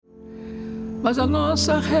Mas a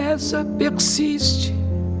nossa reza persiste,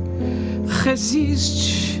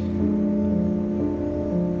 resiste,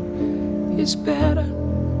 espera,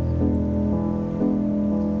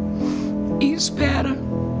 e espera,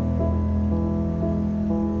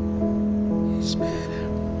 espera.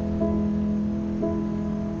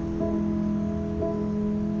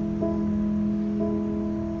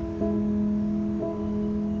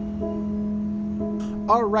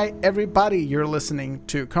 All right, everybody, you're listening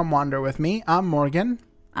to Come Wander With Me. I'm Morgan.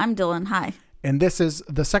 I'm Dylan. Hi. And this is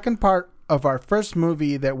the second part of our first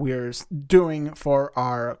movie that we're doing for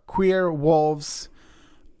our Queer Wolves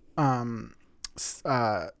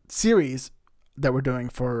series that we're doing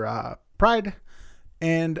for Pride.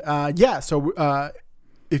 And so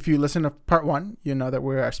if you listen to part one, you know that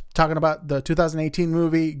we're talking about the 2018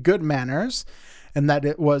 movie Good Manners, and that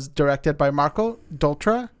it was directed by Marco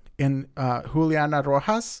Doltra and Juliana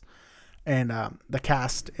Rojas, and the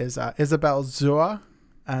cast is Isabel Zua,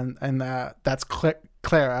 and that's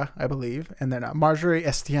Clara, I believe, and then Marjorie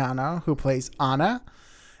Estiano, who plays Anna,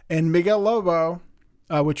 and Miguel Lobo,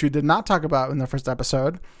 which we did not talk about in the first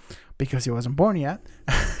episode because he wasn't born yet.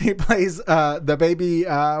 He plays the baby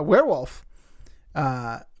werewolf,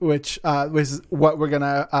 which was what we're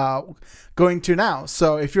gonna go into now.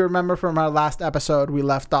 So if you remember from our last episode, we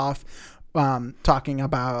left off talking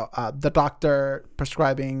about the doctor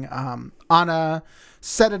prescribing Anna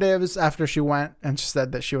sedatives after she went, and she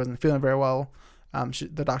said that she wasn't feeling very well.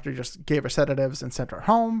 The doctor just gave her sedatives and sent her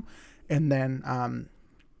home. And then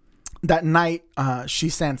that night, she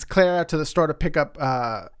sends Clara to the store to pick up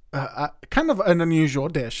kind of an unusual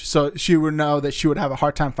dish. So she would know that she would have a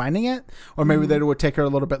hard time finding it, or maybe that it would take her a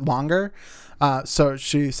little bit longer. So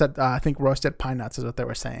she said, I think roasted pine nuts is what they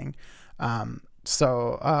were saying.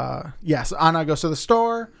 So Anna goes to the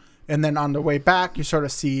store, and then on the way back, you sort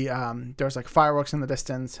of see there's like fireworks in the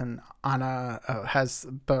distance, and Anna has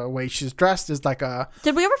the way she's dressed is like a.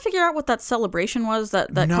 Did we ever figure out what that celebration was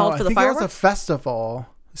that no, called for the fireworks? I think it was a festival.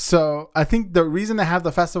 So I think the reason they have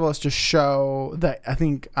the festival is to show that I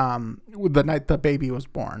think the night the baby was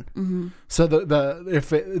born. Mm-hmm. So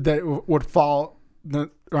that it would fall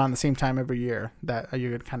around the same time every year, that you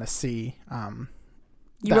could kind of see.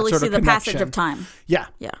 You really see the passage of time. Yeah.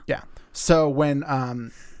 So when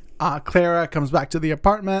Clara comes back to the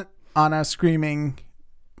apartment, Anna screaming,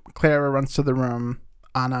 Clara runs to the room.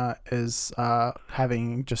 Anna is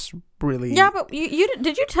having just really... Yeah, but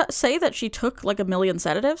did you say that she took like 1 million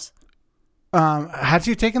sedatives? Had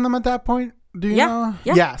she taken them at that point? Do you know?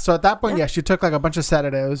 Yeah. So at that point, she took like a bunch of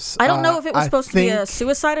sedatives. I don't know if it was supposed to be a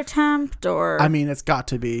suicide attempt or... I mean, it's got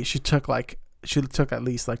to be. She took at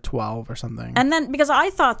least like 12 or something. And then, because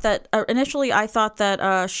I thought that, initially I thought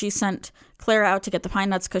that she sent Clara out to get the pine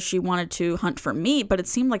nuts because she wanted to hunt for meat, but it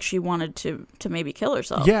seemed like she wanted to maybe kill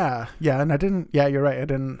herself. Yeah, and I didn't, you're right. I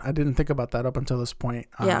didn't think about that up until this point.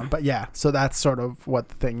 But yeah, so that's sort of what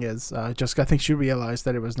the thing is. I think she realized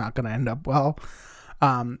that it was not going to end up well.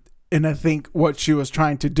 And I think what she was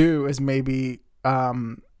trying to do is maybe...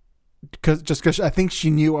 Because I think she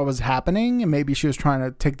knew what was happening, and maybe she was trying to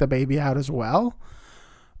take the baby out as well.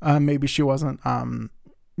 Maybe she wasn't,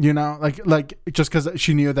 like just because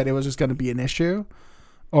she knew that it was just going to be an issue,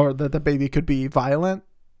 or that the baby could be violent.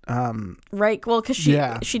 Right. Well, because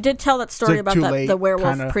she did tell that story about the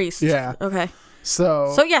werewolf priest. Yeah. Okay.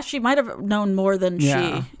 So yeah, she might have known more than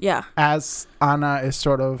she. Yeah. As Anna is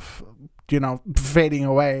sort of, fading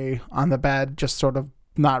away on the bed, just sort of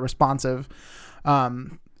not responsive.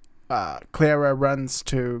 Clara runs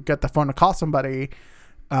to get the phone to call somebody,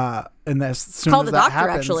 and as soon as that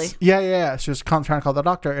happens, actually. She's trying to call the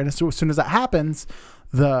doctor, and as soon as that happens,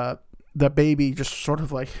 the baby just sort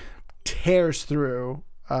of like tears through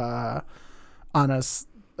Anna's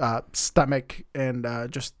stomach, and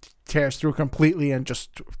just tears through completely, and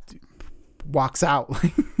just walks out.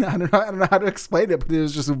 I don't know how to explain it, but it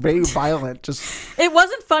was just very violent. It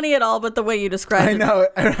wasn't funny at all, but the way you described it. I know.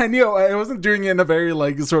 I knew I wasn't doing it in a very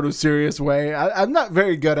like sort of serious way. I'm not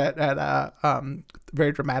very good at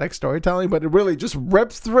very dramatic storytelling, but it really just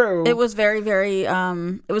rips through. It was very, very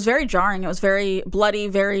it was very jarring. It was very bloody,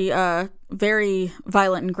 very very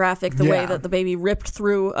violent and graphic, the way that the baby ripped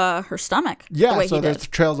through her stomach. Yeah, so there's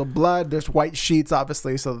trails of blood, there's white sheets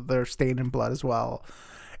obviously, so they're stained in blood as well.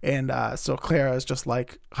 And so Clara is just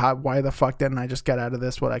like, why the fuck didn't I just get out of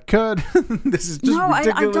this what I could? This is just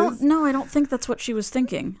ridiculous. I don't think that's what she was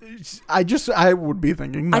thinking. I would be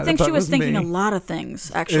thinking that. I think she was thinking a lot of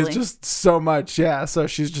things, actually. It's just so much, yeah. So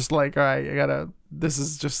she's just like, all right, this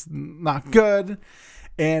is just not good.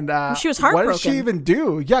 And she was heartbroken. What did she even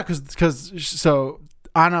do? Yeah, because so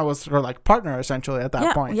Anna was her like partner essentially at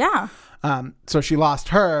that point. Yeah. So she lost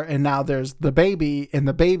her, and now there's the baby, and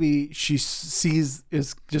the baby she sees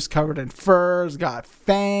is just covered in fur. It's got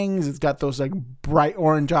fangs. It's got those like bright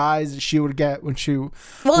orange eyes that she would get when she would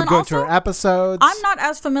and go also, to her episodes. I'm not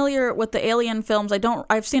as familiar with the Alien films.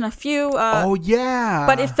 I've seen a few. Oh yeah,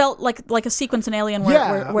 but it felt like a sequence in Alien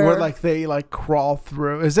where like they like crawl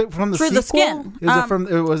through. Is it from the through sequel? the skin? Is it from?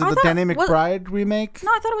 Was it the Danny McBride remake?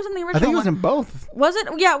 No, I thought it was in the original. I think it was one. in both. Was it?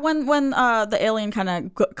 Yeah, when the alien kind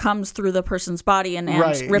of comes through the person's body and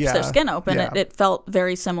rips their skin open, it felt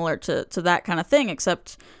very similar to that kind of thing,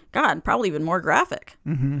 except, God, probably even more graphic.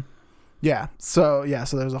 Mm-hmm. Yeah. So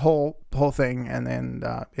there's a whole thing, and then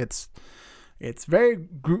it's very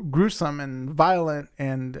gruesome and violent,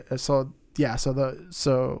 and so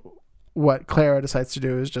what Clara decides to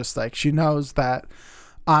do is just like she knows that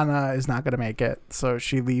Anna is not going to make it, so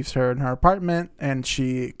she leaves her in her apartment and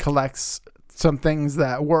she collects some things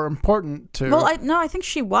that were important to. Well, I think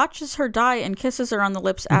she watches her die and kisses her on the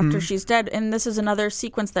lips after she's dead, and this is another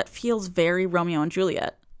sequence that feels very Romeo and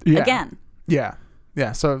Juliet. Again. Yeah.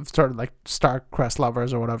 So it's sort of like star-crossed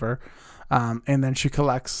lovers or whatever, and then she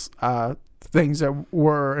collects things that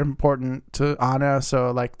were important to Anna.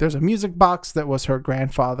 So like, there's a music box that was her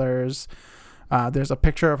grandfather's. There's a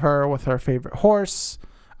picture of her with her favorite horse.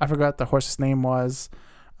 I forgot what the horse's name was.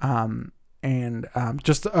 And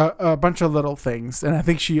just a bunch of little things. And I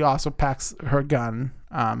think she also packs her gun,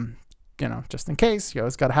 just in case. You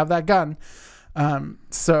always got to have that gun. And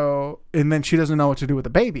then she doesn't know what to do with the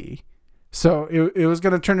baby. So it was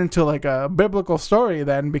going to turn into like a biblical story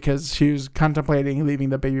then, because she was contemplating leaving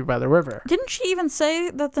the baby by the river. Didn't she even say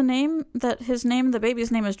that the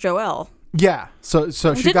baby's name is Joel? Yeah. So she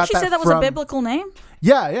got that. Didn't she say that was a biblical name?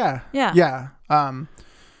 Yeah.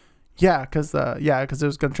 Because it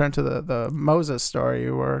was going to turn into the Moses story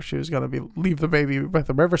where she was going to leave the baby by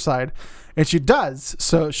the riverside, and she does.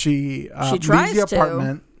 So she tries leaves the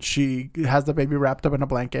apartment. She has the baby wrapped up in a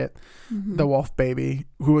blanket, the wolf baby,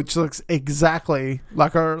 which looks exactly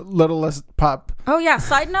like our littlest pup. Oh yeah.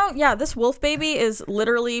 Side note, this wolf baby is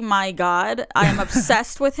literally my god. I am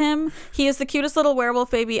obsessed with him. He is the cutest little werewolf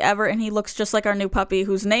baby ever, and he looks just like our new puppy,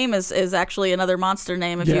 whose name is actually another monster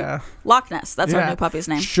name. Loch Ness. That's our new puppy's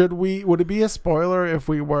name. Would it be a spoiler if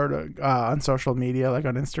we were to on social media, like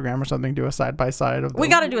on Instagram or something, do a side by side of? We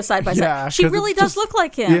got to do a side by side. She really does look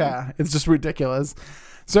like him. Yeah, it's just ridiculous.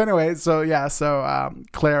 So anyway,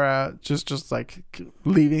 Clara just like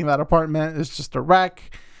leaving that apartment is just a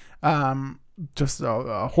wreck, just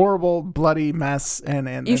a horrible bloody mess.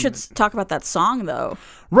 And you should talk about that song though.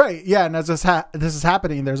 Right? Yeah, and as this is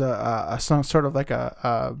happening, there's a song, sort of like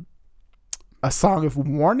a song of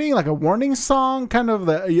warning, like a warning song, kind of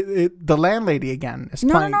the landlady again is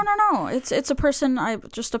playing. No. It's a person,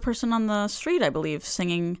 just a person on the street, I believe,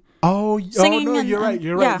 singing. Singing no, you're right.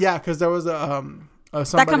 Yeah, because there was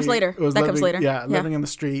somebody that comes later. Yeah, living in the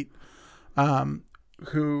street,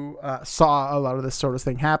 who saw a lot of this sort of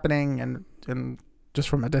thing happening, and just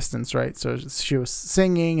from a distance, right? So she was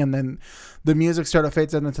singing, and then the music sort of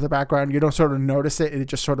fades into the background. You don't sort of notice it; it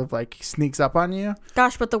just sort of like sneaks up on you.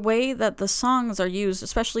 Gosh, but the way that the songs are used,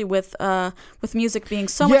 especially with music being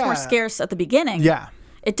so much more scarce at the beginning,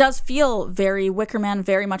 it does feel very Wicker Man,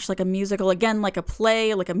 very much like a musical. Again, like a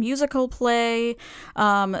play, like a musical play.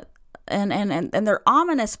 And they're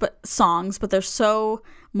ominous songs, but they're so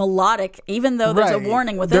melodic, even though there's a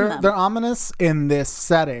warning within them. They're ominous in this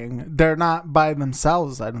setting. They're not by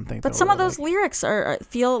themselves, I don't think. But some of those lyrics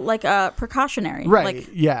feel like precautionary. Right.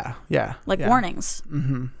 Like warnings.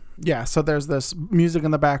 Mm-hmm. Yeah, so there's this music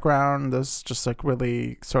in the background, this just like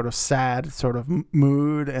really sort of sad sort of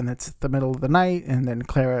mood, and it's the middle of the night, and then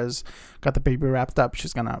Clara's got the baby wrapped up.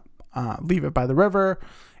 She's going to leave it by the river.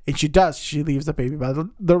 And she does. She leaves the baby by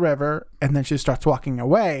the river, and then she starts walking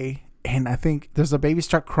away. And I think there's a baby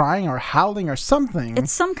start crying or howling or something.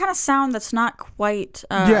 It's some kind of sound that's not quite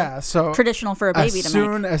so traditional for a baby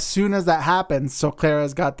to make. As soon as that happens, so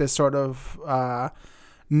Clara's got this sort of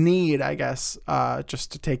need, I guess,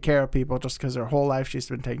 just to take care of people, just because her whole life she's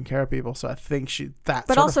been taking care of people. So I think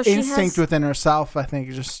instinct within herself, I think,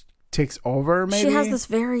 just takes over. Maybe she has this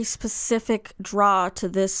very specific draw to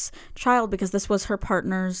this child because this was her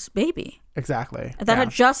partner's baby, exactly, that had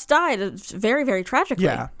just died very, very tragically.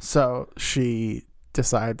 So she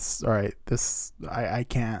decides, all right, I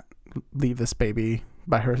can't leave this baby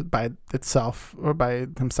by itself or by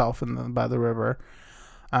himself by the river.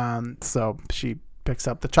 So she picks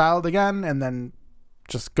up the child again and then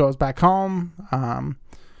just goes back home,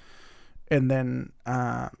 and then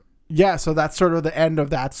yeah, so that's sort of the end of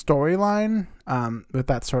that storyline. With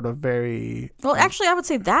that sort of very Well, actually, I would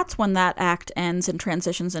say that's when that act ends and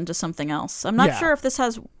transitions into something else. I'm not Yeah. sure if this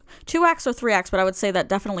has 2 acts or 3 acts, but I would say that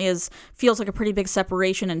definitely feels like a pretty big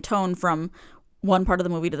separation in tone from one part of the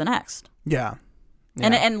movie to the next. yeah.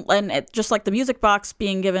 And it, just like the music box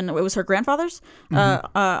being given, it was her grandfather's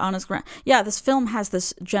Anna's Yeah, this film has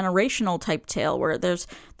this generational type tale where there's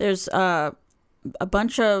a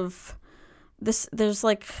bunch of this. There's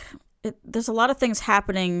there's a lot of things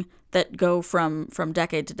happening that go from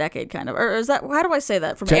decade to decade, kind of. Or is that, how do I say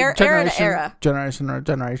that? From era to era. Generation or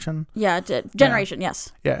generation. Yeah, generation.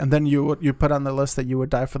 Yes. Yeah, and then you put on the list that you would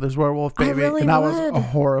die for this werewolf I baby, really and I was would.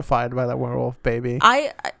 horrified by that werewolf baby.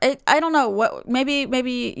 I don't know what.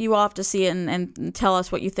 Maybe you all have to see it and tell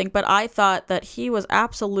us what you think. But I thought that he was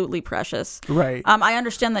absolutely precious. Right. I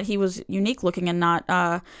understand that he was unique looking and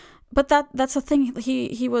not. But that's the thing.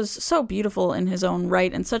 He was so beautiful in his own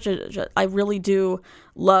right, and I really do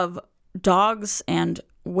love dogs and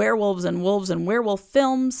werewolves and wolves and werewolf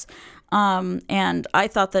films. And I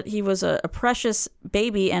thought that he was a precious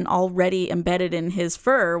baby, and already embedded in his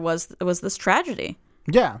fur was this tragedy.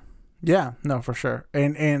 Yeah. No, for sure.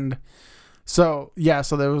 And so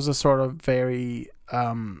so there was a sort of very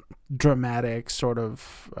dramatic, sort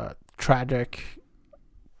of tragic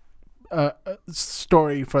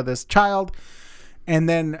story for this child, and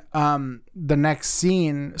then the next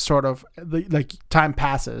scene sort of like time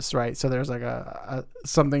passes, right? So there's like a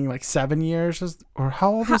something like 7 years, or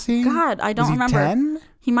how old was he? God, I don't remember. 10?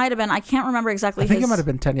 He might have been. I can't remember exactly. I think it might have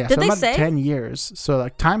been 10. Yeah, Did so they about say 10 years? So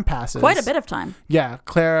like time passes, quite a bit of time. Yeah,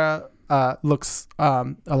 Clara looks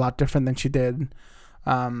a lot different than she did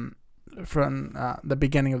from the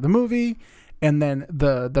beginning of the movie. And then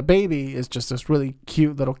the baby is just this really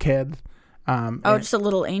cute little kid. Just a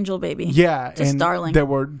little angel baby. Yeah, just and darling. They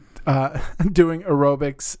were doing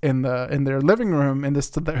aerobics in their living room in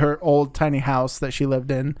her old tiny house that she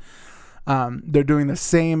lived in. They're doing the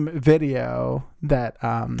same video that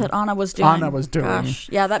Anna was doing. Gosh,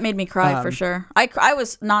 yeah, that made me cry for sure. I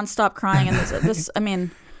was nonstop crying in this. I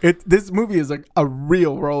mean, this movie is like a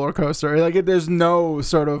real roller coaster. Like there's no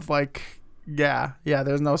sort of like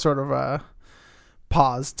there's no sort of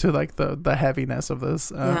pause to like the heaviness of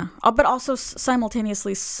this. But also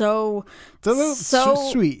simultaneously so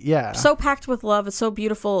sweet. Yeah, so packed with love. It's so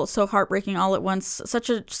beautiful, so heartbreaking all at once. Such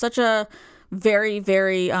a very,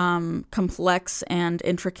 very complex and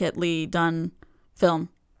intricately done film.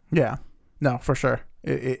 Yeah, no, for sure.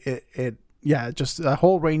 It just a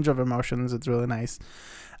whole range of emotions. It's really nice.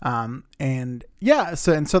 So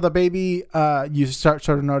the baby, you start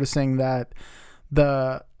sort of noticing that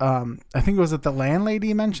the I think it was that the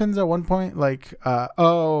landlady mentions at one point, like,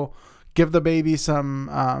 give the baby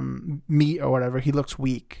some meat or whatever. He looks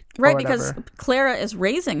weak. Right, because Clara is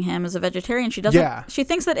raising him as a vegetarian. She doesn't. Yeah. She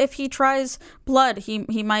thinks that if he tries blood,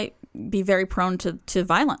 he might be very prone to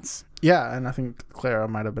violence. Yeah, and I think Clara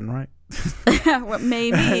might have been right. Well,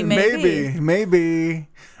 maybe.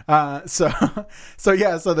 So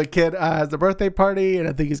the kid has the birthday party, and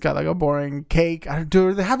I think he's got like a boring cake.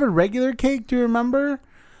 Do they have a regular cake? Do you remember?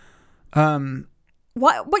 What?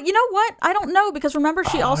 But you know what? I don't know, because remember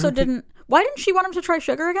she also didn't. Why didn't she want him to try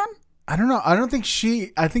sugar again? I don't know. I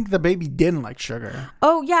think the baby didn't like sugar.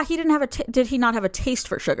 Oh yeah, he didn't have did he not have a taste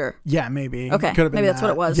for sugar? Yeah, maybe. Okay, could have been maybe that's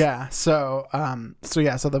what it was. Yeah. So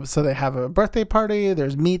they have a birthday party.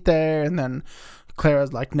 There's meat there, and then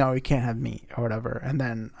Clara's like, no, you can't have meat or whatever. And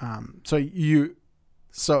then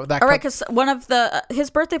because one of his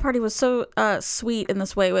birthday party was so sweet in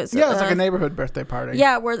this way. It was like a neighborhood birthday party.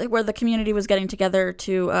 Yeah, where the community was getting together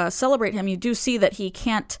to celebrate him. You do see that he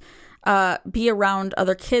can't be around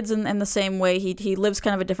other kids in the same way. He lives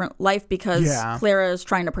kind of a different life because Clara is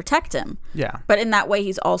trying to protect him. Yeah. But in that way,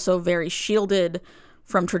 he's also very shielded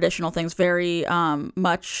from traditional things, very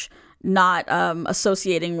much not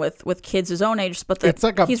associating with kids his own age, but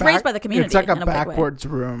he's raised by the community. It's like a backwards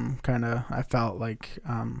room, kind of. I felt like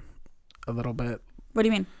a little bit. What do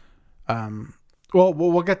you mean? Well,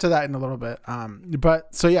 we'll get to that in a little bit.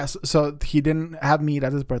 But so he didn't have meat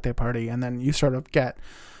at his birthday party, and then you sort of get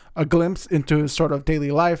a glimpse into his sort of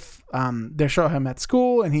daily life. They show him at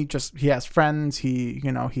school, and he has friends.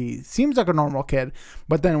 He seems like a normal kid,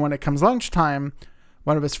 but then when it comes lunchtime,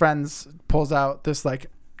 one of his friends pulls out this like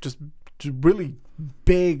just really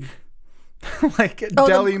big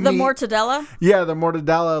deli meat. The mortadella? Yeah, the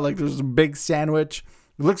mortadella. Like there's a big sandwich.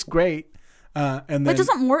 It looks great. And then, but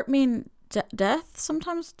doesn't mort mean death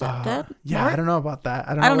sometimes? Dead? Yeah, mort? I don't know about that.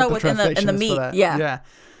 I don't know what the in the meat. Yeah.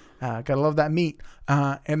 Gotta love that meat.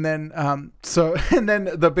 And then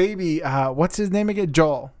the baby, what's his name again?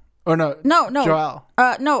 Joel. Or no. No. Joel.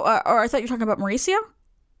 No. Or I thought you were talking about Mauricio.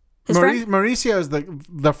 His friend. Mauricio is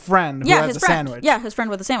the friend who has his a friend. sandwich. Yeah, his friend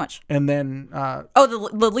with the sandwich. And then.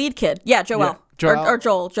 The lead kid. Yeah, Joel. Yeah, Joel. Or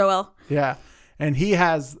Joel. Joel. Yeah. And he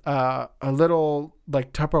has a little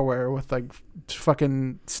like Tupperware with like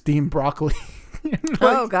fucking steamed broccoli.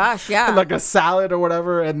 Oh gosh, yeah. Like a salad or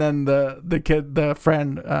whatever. And then the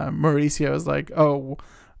friend Mauricio is like, oh,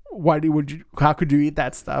 how could you eat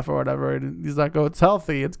that stuff or whatever? And he's like, oh, it's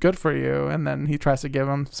healthy, it's good for you. And then he tries to give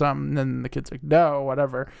him some, and then the kid's like, no,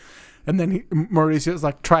 whatever. And then Mauricio's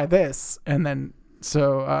like, try this. And then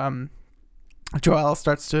so Joel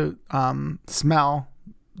starts to smell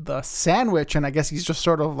the sandwich, and I guess he's just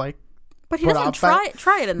sort of like, but he doesn't try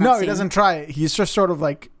it in that no scene. He doesn't try it. He's just sort of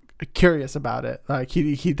like curious about it. Like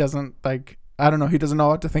he doesn't, like, I don't know, he doesn't know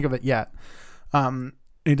what to think of it yet.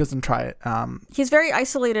 He doesn't try it. He's very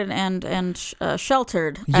isolated and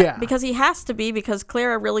sheltered. Yeah. Because he has to be, because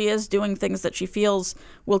Clara really is doing things that she feels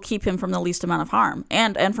will keep him from the least amount of harm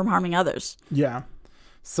and from harming others. Yeah.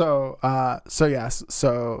 So yes.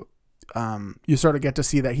 So you sort of get to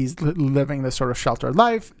see that he's living this sort of sheltered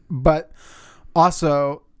life, but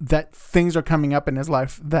also that things are coming up in his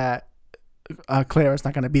life that Clara's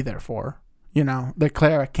not going to be there for. You know, that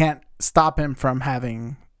Clara can't stop him from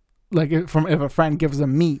having. Like, if a friend gives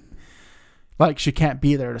him meat, like, she can't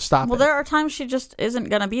be there to stop it. Well, there are times she just isn't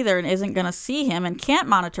going to be there and isn't going to see him and can't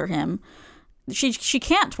monitor him. She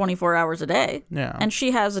can't 24 hours a day. Yeah. And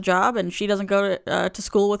she has a job, and she doesn't go to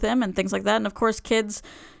school with him and things like that. And, of course, kids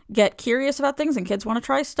get curious about things, and kids want to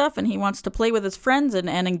try stuff, and he wants to play with his friends and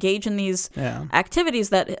engage in these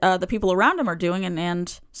activities that the people around him are doing,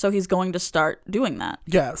 and so he's going to start doing that.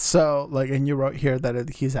 Yeah, so, like, and you wrote here that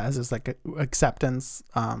he has this, like, acceptance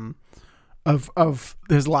of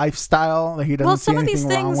his lifestyle, that he doesn't see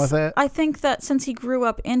anything wrong with it. I think that since he grew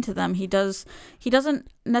up into them, he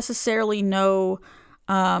doesn't necessarily know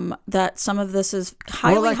that some of this is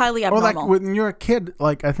highly abnormal. Or like when you're a kid,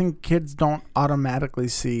 like, I think kids don't automatically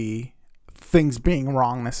see things being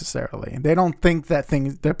wrong necessarily. They don't think that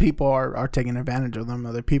people are taking advantage of them,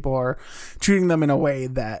 or that people are treating them in a way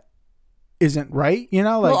that isn't right, you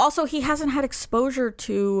know? Like, well, also, he hasn't had exposure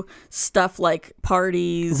to stuff like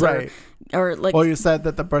parties, right? Or like. Well, you said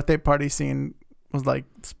that the birthday party scene was like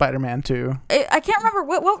Spider-Man 2. I can't remember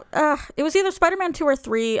what it was, either Spider-Man 2 or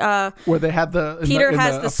 3. Where they had Peter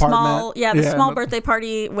has the small small birthday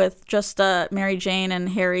party with just Mary Jane and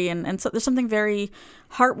Harry, and so there's something very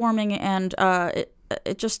heartwarming, and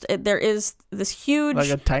there is this huge, like,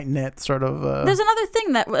 a tight knit sort of. There's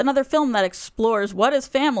another film that explores what is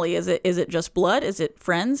family. Is it just blood? Is it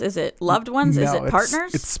friends? Is it loved ones? No, is it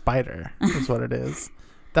partners? It's Spider. That's what it is.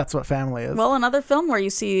 That's what family is. Well, another film where you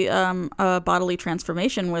see a bodily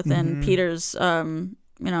transformation within Peter's, going.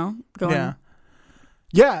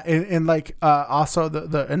 Yeah, and like also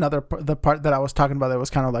the part that I was talking about that was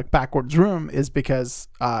kind of like backwards room is because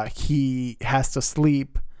he has to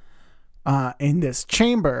sleep in this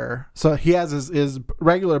chamber. So he has his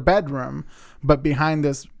regular bedroom, but behind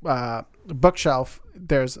this bookshelf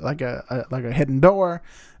there's like a hidden door.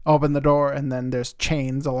 Open the door, and then there's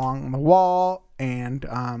chains along the wall, and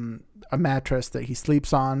a mattress that he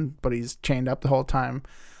sleeps on, but he's chained up the whole time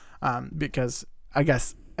because I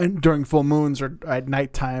guess during full moons or at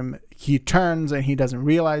nighttime he turns and he doesn't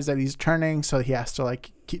realize that he's turning, so he has to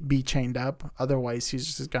like be chained up. Otherwise,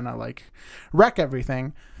 he's just gonna like wreck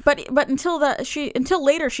everything. But until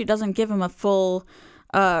later, she doesn't give him a full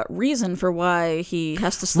reason for why he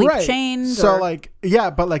has to sleep chained. So he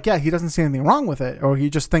doesn't see anything wrong with it, or he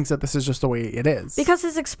just thinks that this is just the way it is. Because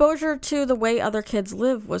his exposure to the way other kids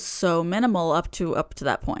live was so minimal up to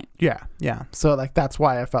that point. Yeah. So like that's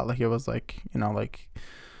why I felt like it was like, you know, like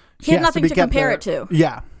he had nothing to compare it to.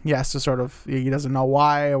 Yeah. So sort of he doesn't know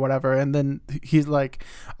why or whatever, and then he's like,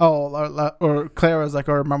 oh, or Clara's like,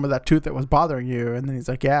 oh, remember that tooth that was bothering you? And then he's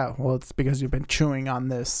like, yeah, well, it's because you've been chewing on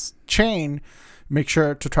this chain. Make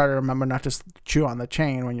sure to try to remember not to chew on the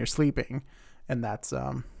chain when you're sleeping. And that's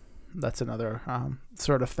another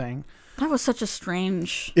sort of thing. That was such a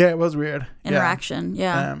strange it was weird interaction.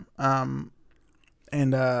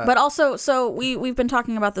 But also, so we've been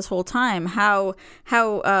talking about this whole time how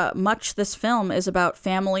much this film is about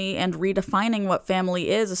family and redefining what family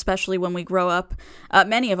is, especially when we grow up.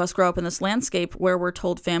 Many of us grow up in this landscape where we're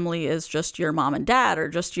told family is just your mom and dad, or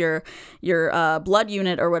just your blood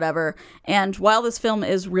unit or whatever. And while this film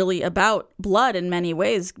is really about blood in many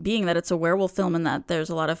ways, being that it's a werewolf film and that there's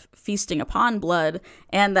a lot of feasting upon blood,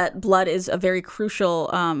 and that blood is a very crucial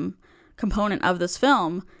component of this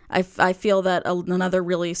film, I feel that another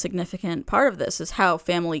really significant part of this is how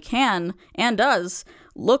family can and does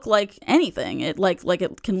look like anything. It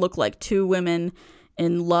it can look like two women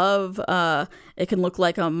in love. It can look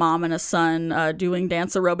like a mom and a son doing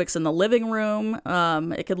dance aerobics in the living room.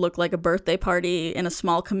 It could look like a birthday party in a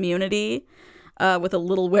small community with a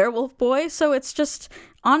little werewolf boy. So it's just,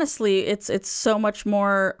 honestly, it's so much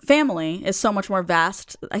more, family is so much more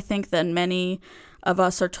vast, I think, than many of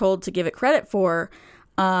us are told to give it credit for.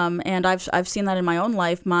 And I've seen that in my own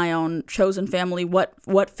life, my own chosen family,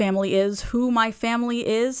 what family is, who my family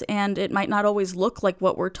is, and it might not always look like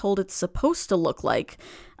what we're told it's supposed to look like.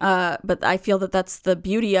 But I feel that that's the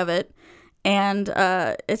beauty of it. And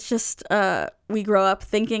it's just, we grow up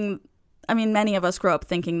thinking, many of us grow up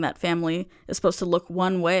thinking that family is supposed to look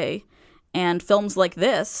one way. And films like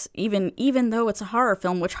this, even though it's a horror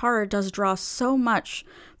film, which horror does draw so much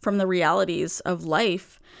from the realities of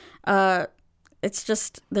life, it's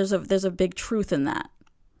just there's a big truth in that.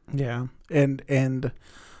 Yeah, and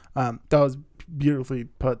that was beautifully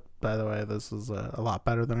put. By the way, this is a lot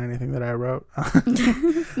better than anything that I wrote.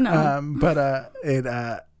 No,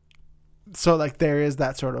 so like there is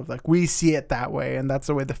that sort of like we see it that way, and that's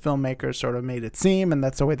the way the filmmakers sort of made it seem, and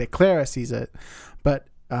that's the way that Clara sees it. But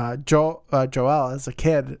Joel as a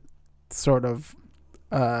kid sort of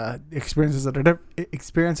experiences it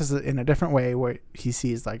in a different way, where he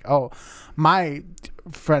sees like, oh, my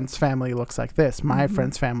friend's family looks like this, my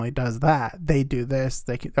friend's family does that, they do this,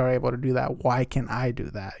 they're able to do that, why can't I do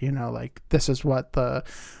that? Like this is what a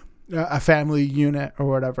family unit or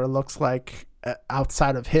whatever looks like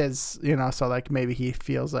outside of his, so like maybe he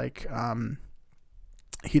feels like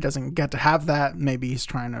he doesn't get to have that. Maybe he's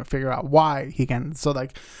trying to figure out why he can. So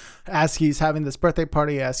like as he's having this birthday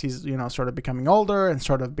party, as he's sort of becoming older and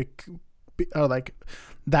sort of like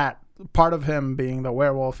that part of him being the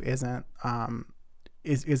werewolf isn't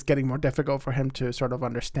is getting more difficult for him to sort of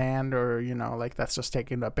understand, or like that's just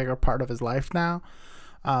taking a bigger part of his life now.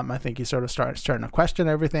 I think he sort of starting to question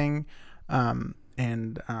everything, and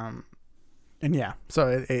yeah,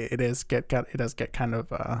 so it does get kind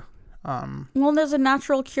of well, there's a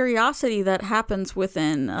natural curiosity that happens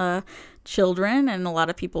within children, and a lot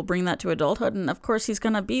of people bring that to adulthood. And of course, he's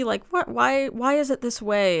going to be like, "What? Why is it this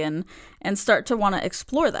way?" And start to want to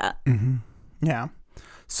explore that. Mm-hmm. Yeah.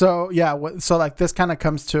 So yeah. So like this kind of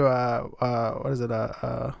comes to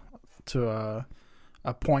a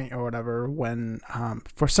point or whatever when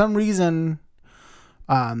for some reason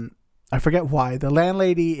I forget why the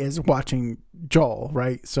landlady is watching Joel,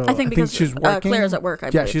 right? So I think because she's working. Claire's at work. I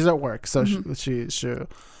believe. She's at work, so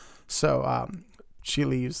she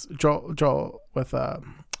leaves Joel with the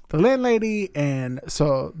landlady, and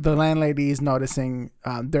so the landlady is noticing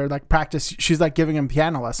they're like practice. She's like giving him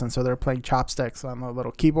piano lessons, so they're playing chopsticks on the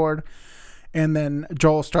little keyboard, and then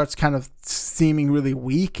Joel starts kind of seeming really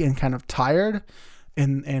weak and kind of tired.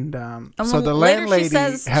 And so the landlady she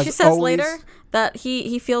says later that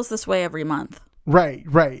he feels this way every month.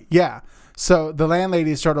 Right, yeah. So the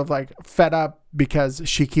landlady is sort of like fed up because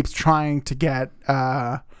she keeps trying to get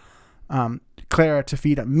Clara to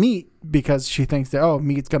feed him meat because she thinks that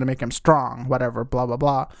meat's gonna make him strong, whatever, blah blah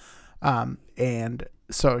blah. And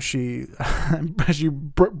so she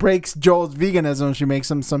breaks Joel's veganism. She makes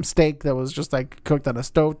him some steak that was just like cooked on a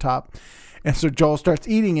stovetop. And so Joel starts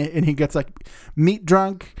eating it, and he gets like meat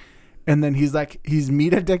drunk, and then he's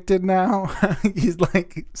meat addicted now. He's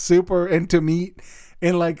like super into meat,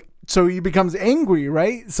 and like so he becomes angry,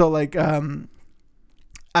 right? So like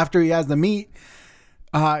after he has the meat,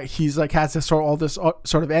 he's like has this all this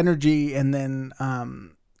sort of energy, and then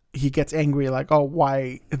he gets angry, like, oh,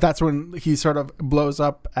 why? That's when he sort of blows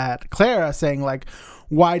up at Clara, saying like,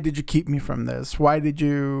 why did you keep me from this? Why did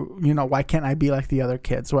you, why can't I be like the other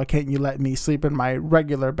kids? Why can't you let me sleep in my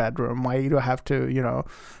regular bedroom? Why do I have to,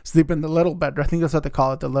 sleep in the little bedroom? I think that's what they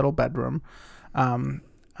call it, the little bedroom. Why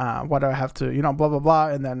do I have to, blah, blah, blah.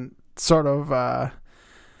 And then sort of,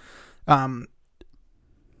 and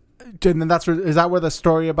then is that where the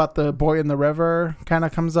story about the boy in the river kind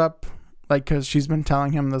of comes up? Like, because she's been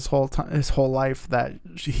telling him his whole life that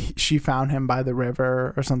she found him by the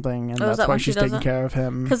river or something, and that's why she's taking care of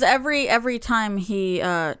him. Because every time he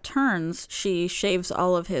turns, she shaves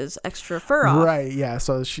all of his extra fur off. Right? Yeah.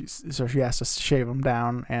 So she has to shave him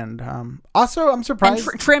down, and also I'm surprised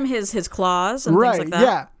and trim his claws and things like that.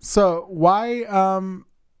 Yeah. So why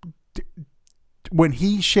when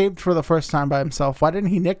he shaved for the first time by himself, why didn't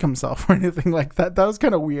he nick himself or anything like that? That was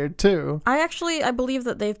kind of weird too. I believe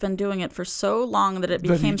that they've been doing it for so long that it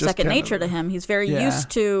became second nature to him. He's very used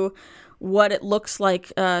to what it looks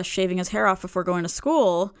like shaving his hair off before going to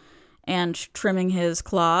school and trimming his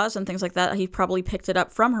claws and things like that. He probably picked it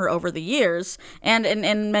up from her over the years. And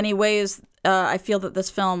in many ways, I feel that this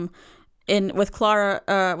film with Clara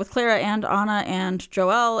and Anna and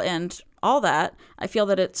Joelle and all that, I feel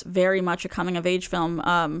that it's very much a coming of age film,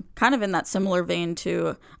 kind of in that similar vein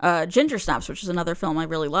to Ginger Snaps, which is another film I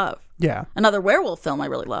really love. Yeah. Another werewolf film I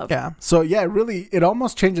really love. Yeah. So yeah, really, it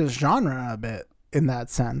almost changes genre a bit in that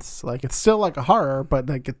sense. Like it's still like a horror, but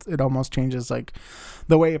like it almost changes like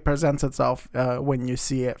the way it presents itself when you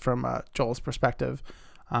see it from Joel's perspective.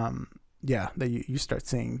 Yeah, that you start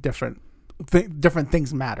seeing different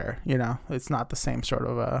things matter. You know, it's not the same sort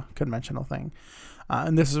of a conventional thing.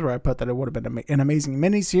 And this is where I put that it would have been an amazing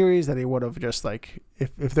miniseries, that he would have just like,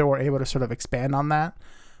 if they were able to sort of expand on that,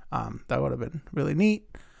 that would have been really neat.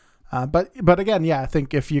 But again, yeah, I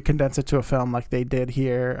think if you condense it to a film like they did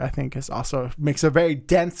here, I think it also makes a very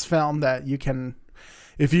dense film that you can,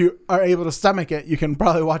 if you are able to stomach it, you can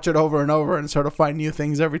probably watch it over and over and sort of find new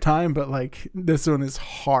things every time. But like this one is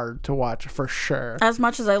hard to watch for sure. As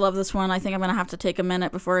much as I love this one, I think I'm gonna have to take a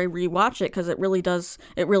minute before I rewatch it, because it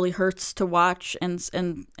really hurts to watch, and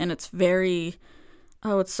it's very,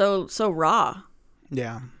 it's so raw.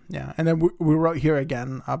 Yeah. And then we wrote here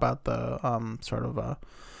again about the sort of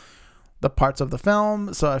the parts of the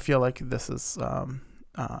film. So I feel like this is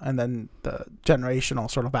and then the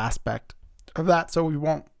generational sort of aspect of that. So we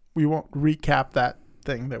won't recap that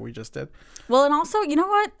thing that we just did. Well, and also, you know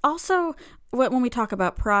what? Also, when we talk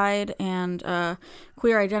about pride and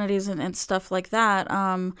queer identities and stuff like that,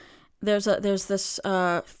 there's this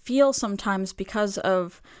feel sometimes, because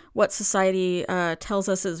of what society tells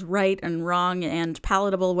us is right and wrong and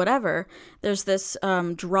palatable, whatever. There's this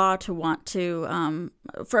draw to want to,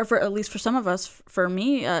 for at least for some of us, for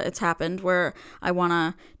me, it's happened where I want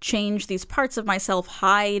to change these parts of myself,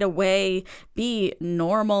 hide away, be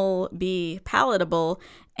normal, be palatable.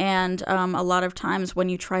 And a lot of times when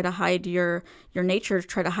you try to hide your nature,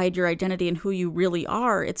 try to hide your identity and who you really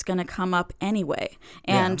are, it's going to come up anyway.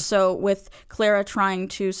 And so with Clara trying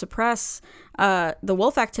to suppress the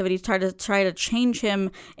wolf activity, try to change him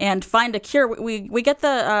and find a cure, we get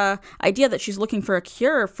the idea that she's looking for a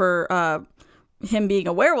cure for him being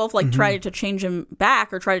a werewolf, like try to change him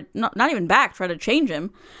back, or not even back, try to change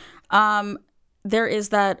him. There is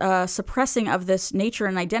that suppressing of this nature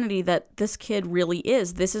and identity that this kid really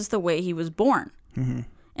is. This is the way he was born. Mm-hmm.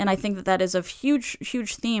 And I think that is a huge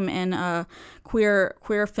theme in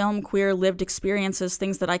queer film, queer lived experiences,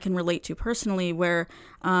 things that I can relate to personally, where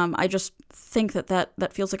I just think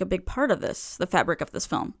that feels like a big part of this, the fabric of this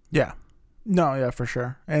film. Yeah. No, yeah, for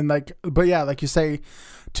sure. And like, but yeah, like you say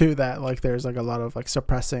too, that like there's like a lot of like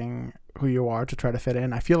suppressing who you are to try to fit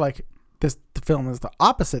in. I feel like the film is the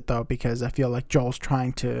opposite though, because I feel like Joel's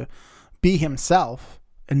trying to be himself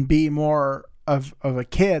and be more of a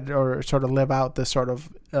kid, or sort of live out this sort of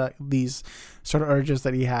these sort of urges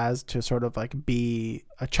that he has to sort of like be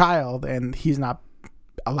a child, and he's not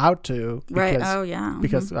allowed to, because,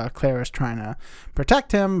 because Clara's trying to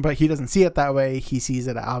protect him, but he doesn't see it that way. He sees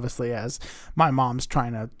it obviously as, my mom's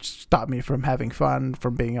trying to stop me from having fun,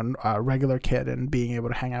 from being a regular kid and being able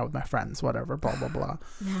to hang out with my friends, whatever, blah blah blah.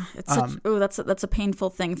 Yeah, it's that's a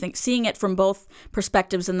painful thing. Seeing it from both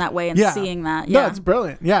perspectives in that way, and seeing that, no, it's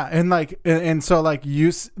brilliant. Yeah, and like, and so like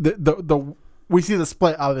we see the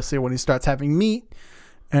split obviously when he starts having meat.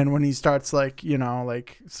 And when he starts like, you know,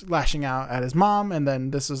 like lashing out at his mom, and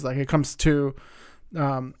then this is like, it comes to,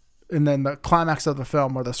 and then the climax of the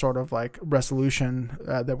film, or the sort of like resolution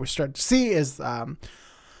that we start to see is,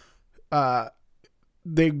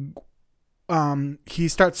 he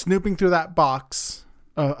starts snooping through that box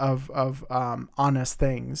of honest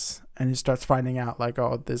things, and he starts finding out like,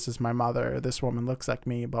 oh, this is my mother, this woman looks like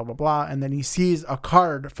me, blah blah blah, and then he sees a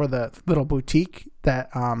card for the little boutique that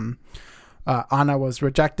Anna was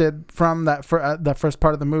rejected from, that for the first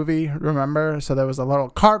part of the movie, remember? So there was a little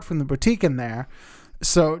card from the boutique in there.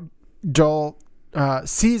 So Joel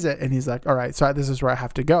sees it, and he's like, all right, so this is where I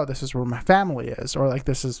have to go. This is where my family is, or like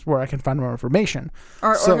this is where I can find more information.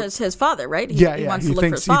 Or his father, right? He wants to look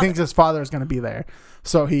for his father. He thinks his father is going to be there.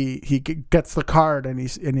 So he gets the card, and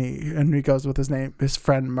he goes with his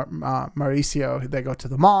friend Mauricio. They go to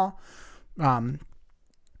the mall.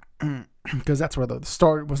 Because that's where the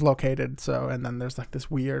store was located. So, and then there's like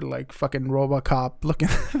this weird like fucking RoboCop looking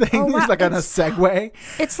thing. Oh, wow. He's like on a Segway.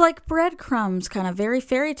 It's like breadcrumbs, kind of very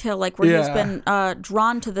fairy tale, like where he's been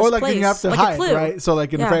drawn to this or like place. You have to like hide, right? So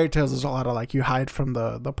like in fairy tales, there's a lot of like you hide from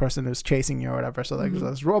the person who's chasing you or whatever. So like there's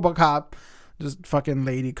this RoboCop, just fucking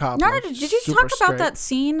lady cop. No, did you talk about that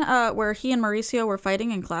scene where he and Mauricio were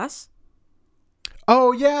fighting in class?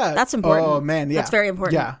 Oh yeah, that's important. Oh man, yeah, that's very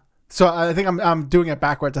important. Yeah. So I think I'm doing it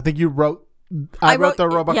backwards. I think you wrote I wrote the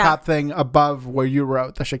RoboCop yeah. thing above where you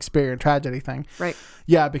wrote the Shakespearean tragedy thing. Right.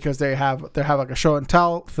 Yeah, because they have like a show and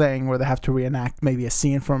tell thing where they have to reenact maybe a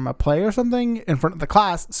scene from a play or something in front of the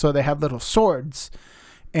class. So they have little swords,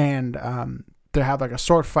 and they have like a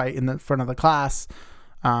sword fight in the front of the class,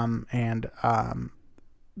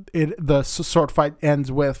 the sword fight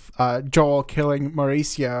ends with Joel killing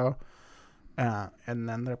Mauricio. And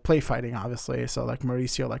then they're play fighting, obviously. So like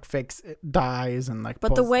Mauricio like dies and like.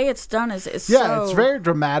 But the way it's done is it's very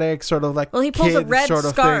dramatic, sort of like. Well, he pulls a red sort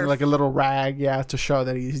of scarf, thing, like a little rag, to show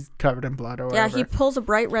that he's covered in blood or whatever. Yeah, he pulls a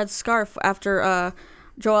bright red scarf after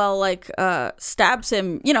Joel like stabs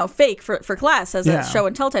him, fake for class as a show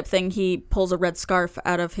and tell type thing. He pulls a red scarf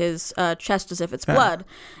out of his chest as if it's blood.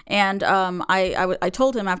 And I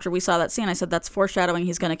told him after we saw that scene, I said that's foreshadowing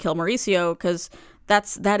he's going to kill Mauricio because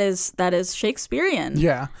that is Shakespearean.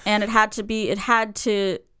 Yeah. And it had to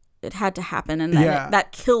happen, and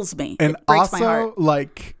that kills me. And it breaks also, my heart.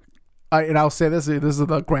 like, I'll say this is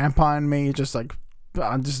the grandpa in me, just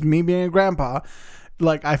me being a grandpa.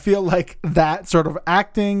 Like, I feel like that sort of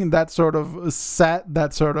acting, that sort of set,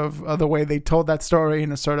 that sort of the way they told that story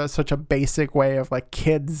in a sort of such a basic way of like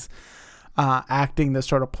kids acting this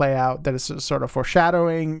sort of play out that is sort of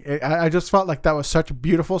foreshadowing. I just felt like that was such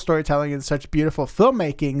beautiful storytelling and such beautiful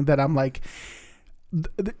filmmaking that I'm like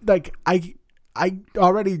I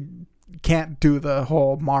already can't do the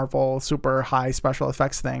whole Marvel super high special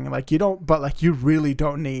effects thing. Like you really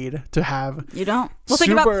don't need to have. You don't. Well,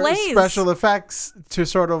 think about plays. Special effects to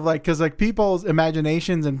sort of like, because like people's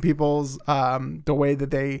imaginations and people's the way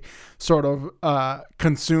that they sort of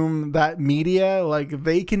consume that media, like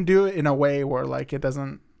they can do it in a way where like it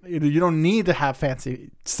doesn't. You don't need to have fancy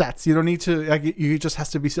sets. You don't need to like. You just has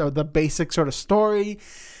to be sort of the basic sort of story.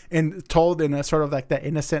 And told in a sort of like that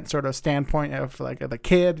innocent sort of standpoint of like the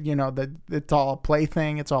kid, that it's all a play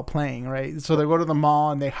thing, it's all playing, right? So they go to the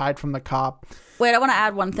mall and they hide from the cop. Wait, I want to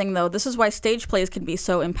add one thing though. This is why stage plays can be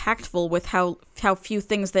so impactful with how few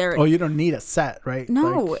things there. Oh, you don't need a set, right?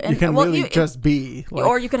 No, like, you can just be, like,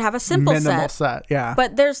 or you could have a simple minimal set. Yeah.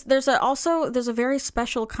 But there's a very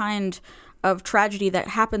special kind of tragedy that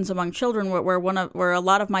happens among children, where a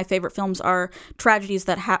lot of my favorite films are tragedies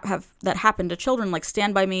that that happen to children, like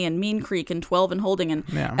Stand By Me and Mean Creek and 12 and Holding and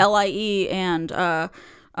LIE and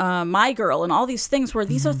My Girl and all these things where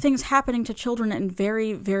these are things happening to children in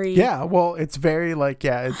very, very it's very like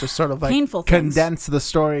it just sort of like painful condense the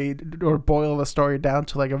story or boil the story down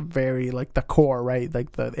to like a very like the core, right?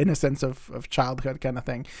 Like the innocence of childhood kind of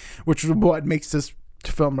thing, which is what makes this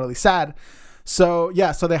film really sad. So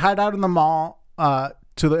they hide out in the mall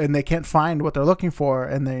and they can't find what they're looking for,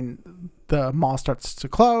 and then the mall starts to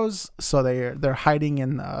close. So they're hiding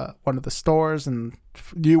in one of the stores, and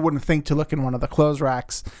you wouldn't think to look in one of the clothes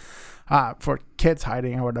racks for kids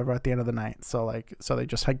hiding or whatever at the end of the night. So they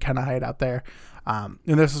just kind of hide out there, and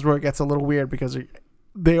this is where it gets a little weird because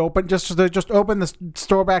they just open the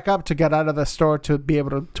store back up to get out of the store to be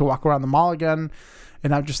able to walk around the mall again.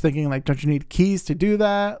 And I'm just thinking, like, don't you need keys to do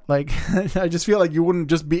that? Like, I just feel like you wouldn't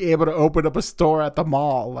just be able to open up a store at the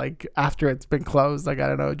mall, like, after it's been closed. Like, I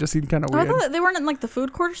don't know. It just seemed kind of weird. I thought they weren't in, like, the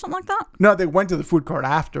food court or something like that? No, they went to the food court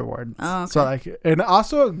afterwards. Oh, okay. So, like, and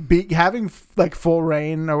also having, like, full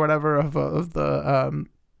reign or whatever of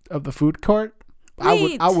the food court.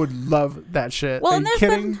 I would love that shit. Well, and there's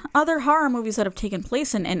been other horror movies that have taken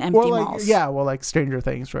place in empty malls. Yeah, like Stranger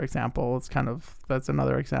Things, for example. That's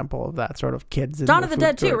another example of that sort of kids. Dawn of the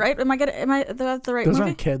Dead too, right? Am I the right Those movie? Those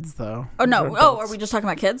aren't kids though. Oh no! Are we just talking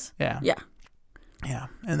about kids? Yeah. Yeah.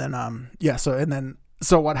 And then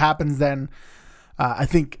so what happens then? I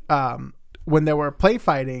think when they were play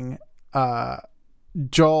fighting,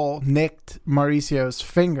 Joel nicked Mauricio's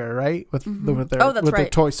finger, right, with their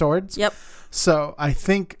toy swords. Yep. So I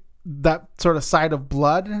think that sort of side of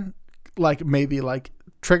blood, like maybe like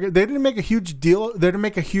triggered. They didn't make a huge deal. They didn't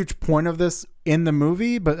make a huge point of this in the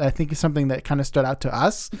movie, but I think it's something that kind of stood out to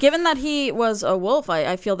us. Given that he was a wolf,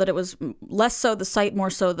 I feel that it was less so the sight, more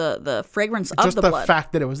so the fragrance of the blood. Just the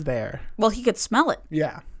fact that it was there. Well, he could smell it.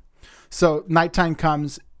 Yeah. So nighttime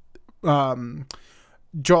comes.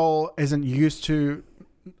 Joel isn't used to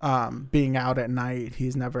being out at night.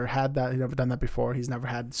 He's never had that. He's never done that before. He's never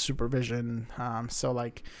had supervision. So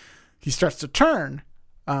like he starts to turn.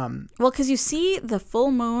 Well, because you see the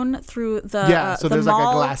full moon through the so the there's mall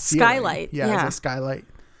like a glass ceiling. skylight. There's a skylight.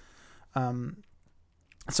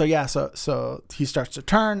 So he starts to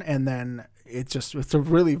turn, and then it's a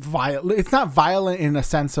really violent. It's not violent in a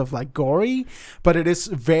sense of like gory, but it is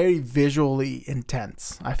very visually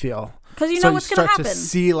intense, I feel. Because you know what's going to happen. You start to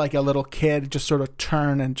see like a little kid just sort of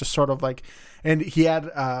turn and just sort of like, and he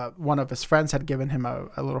had one of his friends had given him a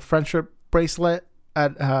little friendship bracelet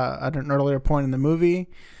at an earlier point in the movie.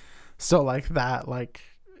 So like that, like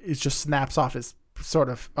it just snaps off his sort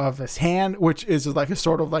of his hand, which is like a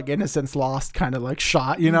sort of like Innocence Lost kind of like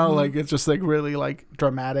shot, you know, like it's just like really like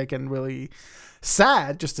dramatic and really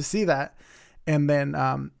sad just to see that. And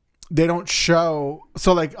then they don't show,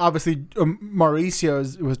 so like obviously Mauricio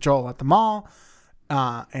is with Joel at the mall,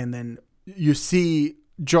 and then you see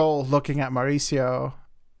Joel looking at Mauricio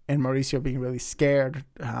and Mauricio being really scared,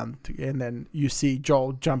 and then you see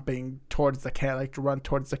Joel jumping towards the like to run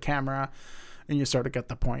towards the camera, and you sort of get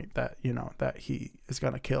the point that, you know, that he is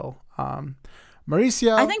going to kill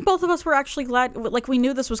Mauricio. I think both of us were actually glad, like we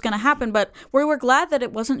knew this was going to happen, but we were glad that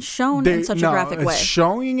it wasn't shown in such a graphic way.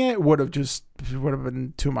 Showing it would have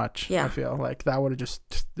been too much. Yeah. I feel like that would have just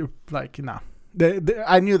like, no.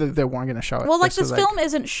 I knew that they weren't going to show it. Well, like this film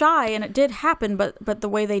isn't shy, and it did happen, but the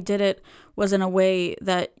way they did it was in a way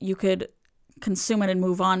that you could consume it and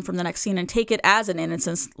move on from the next scene and take it as an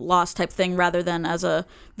Innocence Lost type thing rather than as a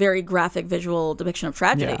very graphic visual depiction of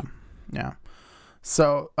tragedy. Yeah.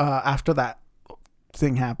 So after that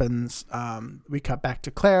thing happens, we cut back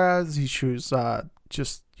to Clara's. She's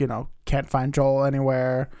just, you know, can't find Joel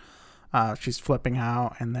anywhere. She's flipping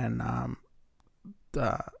out, and then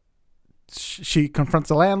she confronts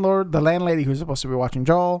the landlady who's supposed to be watching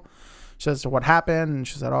Joel. She says, what happened? And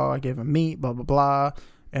she said, I gave him meat, blah, blah, blah.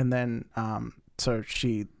 And then, so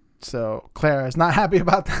Clara is not happy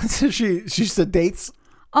about that. So she sedates.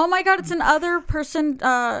 Oh my God, it's another person,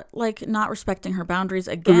 like not respecting her boundaries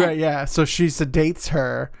again. Right, yeah. So she sedates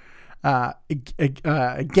her,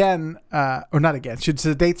 again, or not again. She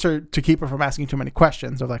sedates her to keep her from asking too many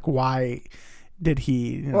questions of like, why did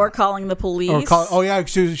he, you know, or calling the police,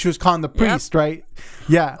 she was calling the priest, right?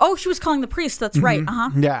 Yeah. Oh, she was calling the priest. That's right.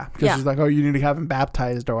 Yeah, because she's like, you need to have him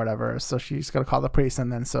baptized or whatever. So she's gonna call the priest,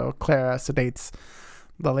 and then so Clara sedates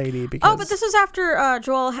the lady because. Oh, but this is after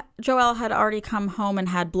Joel had already come home and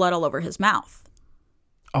had blood all over his mouth.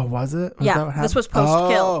 Oh, was it? This was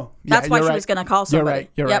post-kill. That's why she was going to call somebody.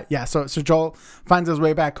 You're right. Yeah, so Joel finds his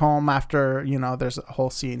way back home after, you know, there's a whole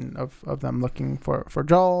scene of them looking for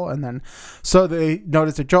Joel. And then, so they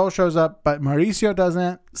notice that Joel shows up, but Mauricio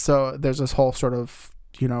doesn't. So there's this whole sort of,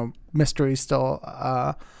 you know, mystery still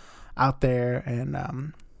out there. And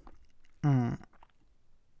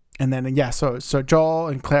then, yeah, so Joel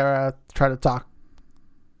and Clara try to talk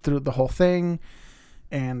through the whole thing.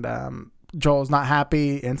 And, Joel's not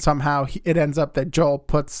happy, and somehow it ends up that Joel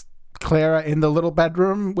puts Clara in the little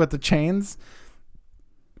bedroom with the chains,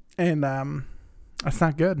 and that's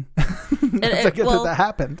not good. That's not good that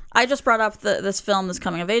happened. I just brought up this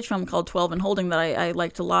coming of age film called 12 and Holding that I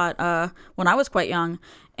liked a lot when I was quite young,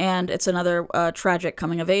 and it's another tragic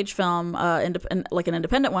coming of age film, like an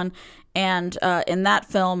independent one, and in that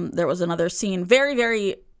film there was another scene very,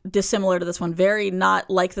 very dissimilar to this one, very not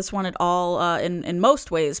like this one at all in most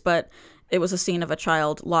ways, but it was a scene of a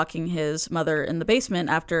child locking his mother in the basement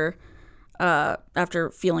after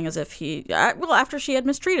feeling as if after she had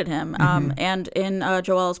mistreated him. And in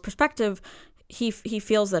Joel's perspective, he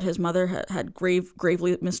feels that his mother had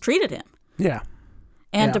gravely mistreated him. Yeah.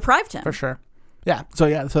 And deprived him. For sure. Yeah. So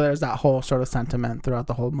there's that whole sort of sentiment throughout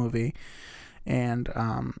the whole movie. And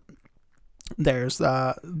there's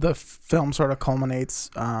the film sort of culminates.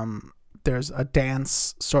 There's a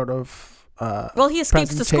dance sort of he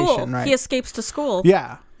escapes to school. Right? He escapes to school.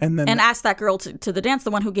 Yeah, and asks that girl to the dance, the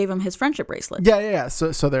one who gave him his friendship bracelet. Yeah.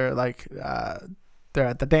 So they're like they're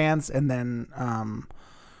at the dance, and then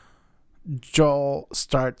Joel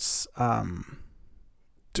starts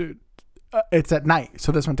it's at night.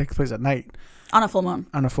 So this one takes place at night. On a full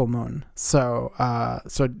moon. So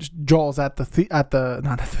Joel's at the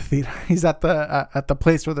not at the theater. He's at the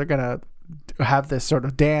place where they're gonna have this sort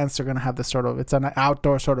of dance. They're gonna have this sort of, it's an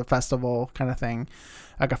outdoor sort of festival kind of thing,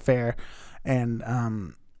 like a fair, and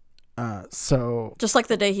so just like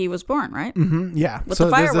the day he was born, right? Yeah. With so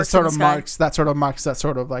the fireworks this sort of marks that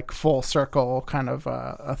sort of like full circle kind of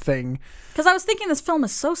a thing. Because I was thinking this film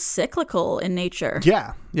is so cyclical in nature.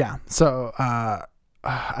 Yeah. So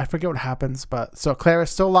I forget what happens, but so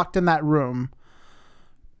Clara's still locked in that room,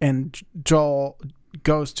 and Joel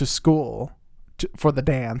goes to school for the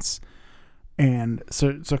dance. And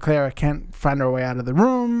so Clara can't find her way out of the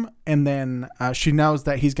room, and then she knows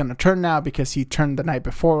that he's going to turn now because he turned the night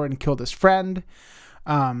before and killed his friend.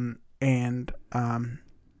 One of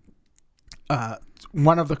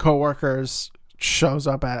the coworkers shows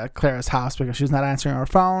up at Clara's house because she's not answering her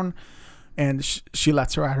phone, And she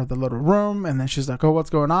lets her out of the little room, and then she's like, oh, what's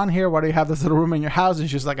going on here? Why do you have this little room in your house? And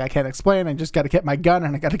she's like, I can't explain. I just got to get my gun,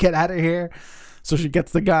 and I got to get out of here. So she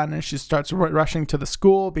gets the gun, and she starts rushing to the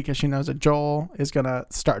school because she knows that Joel is going to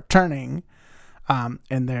start turning. And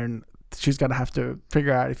then she's going to have to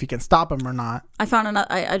figure out if he can stop him or not. I found another.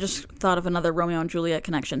 I just thought of another Romeo and Juliet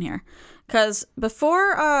connection here. Because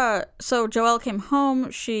before, so Joel came home,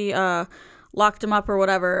 she locked him up or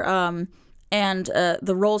whatever, and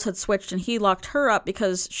the roles had switched, and he locked her up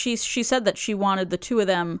because she said that she wanted the two of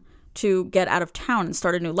them to get out of town and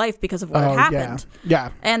start a new life because of what had happened.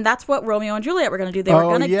 Yeah. And that's what Romeo and Juliet were going to do. They were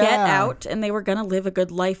going to get out, and they were going to live a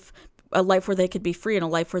good life, a life where they could be free and a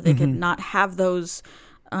life where they could not have those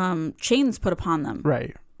chains put upon them.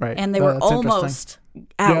 Right. And they were almost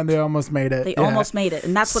out. Yeah, and they almost made it. They almost made it,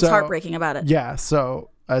 and that's what's heartbreaking about it. Yeah, so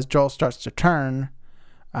as Joel starts to turn,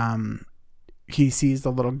 he sees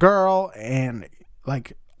the little girl and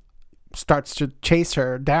like starts to chase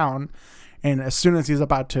her down, and as soon as he's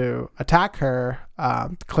about to attack her,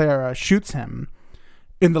 Clara shoots him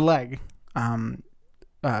in the leg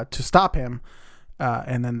to stop him,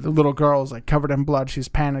 and then the little girl is like covered in blood. She's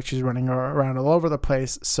panicked. She's running around all over the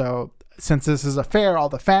place. So since this is a fair, all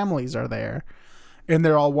the families are there, and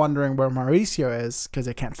they're all wondering where Mauricio is because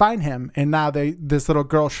they can't find him. And now this little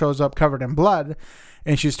girl shows up covered in blood,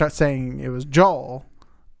 and she starts saying it was Joel,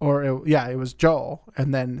 it was Joel.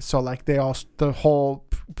 And then so like the whole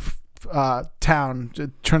town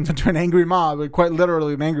turns into an angry mob, quite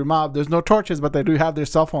literally an angry mob. There's no torches, but they do have their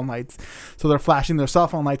cell phone lights, so they're flashing their cell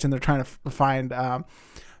phone lights and they're trying to find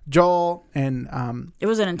Joel. And it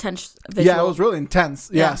was an intense visual. Yeah, it was really intense.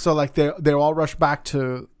 Yeah, so like they all rush back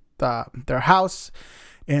to their house,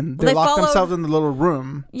 and they lock themselves in the little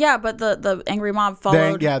room. Yeah, but the angry mob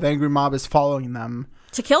followed. The angry mob is following them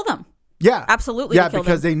to kill them. Yeah, absolutely. Yeah,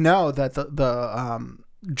 because they know that the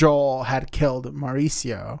Joel had killed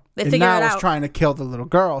Mauricio, and now was trying to kill the little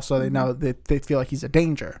girl. So they know that they feel like he's a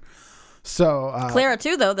danger. So Clara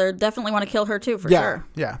too, though, they definitely want to kill her too, for sure.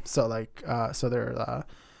 Yeah. So like, so they're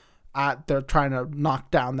trying to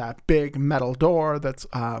knock down that big metal door that's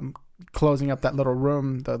closing up that little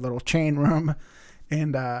room, the little chain room,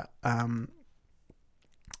 and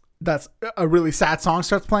that's a really sad song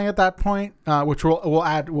starts playing at that point, which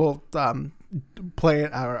we'll play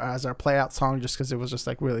it as our play out song, just because it was just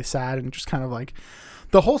like really sad, and just kind of like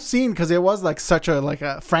the whole scene, because it was like such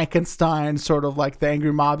a Frankenstein sort of, like the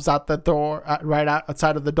angry mob's out the door, right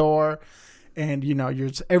outside of the door, and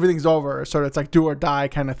everything's over, so it's like do or die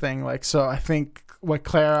kind of thing. Like, so I think what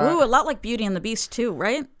Clara, a lot like Beauty and the Beast too,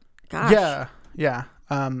 right? Gosh. Yeah.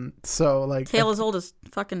 So like tale as old as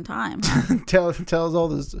fucking time. tale as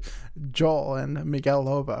old as Joel and Miguel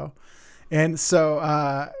Lobo. And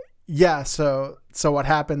so so what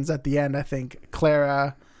happens at the end, I think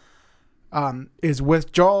Clara is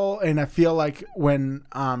with Joel, and I feel like when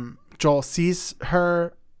Joel sees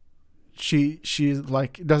her, she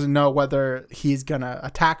like doesn't know whether he's gonna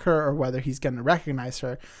attack her or whether he's gonna recognize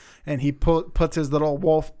her, and he puts his little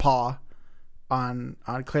wolf paw on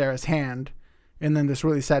Clara's hand, and then this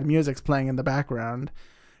really sad music's playing in the background,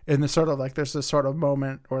 and there's this sort of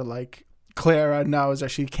moment where like Clara knows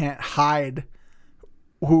that she can't hide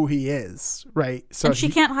who he is, right? So and she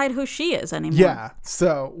can't hide who she is anymore. Yeah.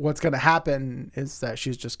 So what's going to happen is that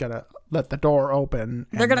she's just going to let the door open.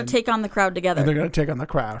 They're going to take on the crowd together. And they're going to take on the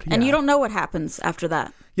crowd. And you don't know what happens after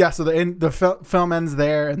that. Yeah. So the film ends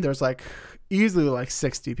there, and there's like easily like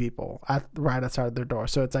 60 people right outside their door.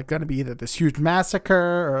 So it's like going to be either this huge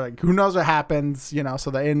massacre or like who knows what happens,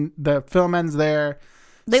 So the film ends there.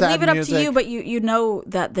 They leave it up to you, but you know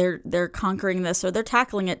that they're conquering this, or they're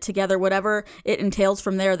tackling it together. Whatever it entails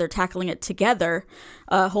from there, they're tackling it together,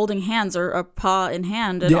 holding hands or a paw in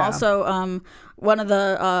hand. And also, one of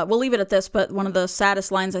the we'll leave it at this, but one of the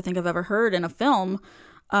saddest lines I think I've ever heard in a film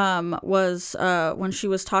was when she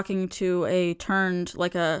was talking to a turned,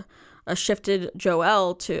 like a shifted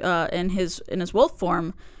Joel to in his wolf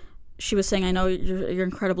form. She was saying, "I know you're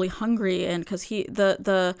incredibly hungry," and because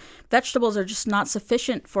the vegetables are just not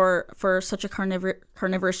sufficient for such a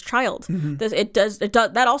carnivorous child. Mm-hmm. It does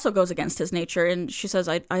that also goes against his nature. And she says,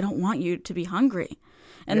 "I don't want you to be hungry,"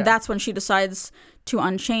 and that's when she decides to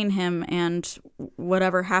unchain him, and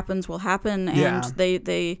whatever happens will happen. And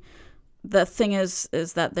the thing is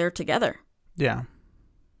that they're together. Yeah.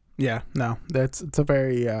 No, it's a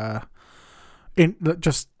very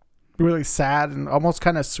just really sad and almost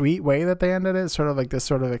kind of sweet way that they ended it, sort of like this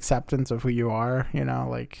sort of acceptance of who you are,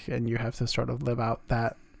 like, and you have to sort of live out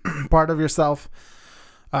that part of yourself.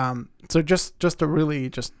 So just a really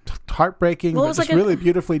just heartbreaking, but just really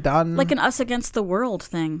beautifully done, like an us against the world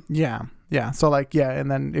thing. Yeah, So like, yeah. And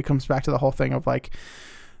then it comes back to the whole thing of like,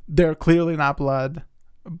 they're clearly not blood,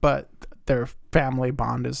 but their family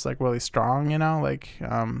bond is like really strong, you know, like,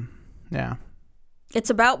 yeah. It's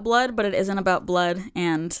about blood, but it isn't about blood,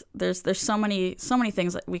 and there's so many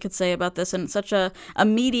things that we could say about this, and it's such a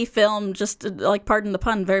meaty film, just like, pardon the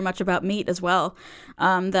pun, very much about meat as well,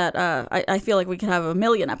 that I feel like we could have a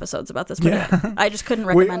million episodes about this, but I just couldn't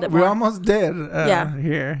recommend it more. We almost did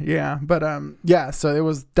here, but so it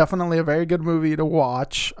was definitely a very good movie to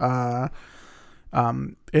watch. It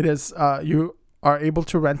is, you are able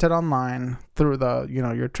to rent it online through the, you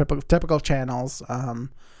know, your typical channels,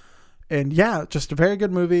 and yeah, just a very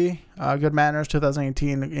good movie. Good Manners,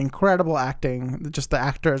 2018. Incredible acting. Just the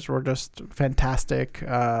actors were just fantastic.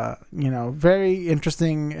 You know, very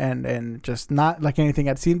interesting and just not like anything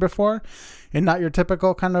I'd seen before, and not your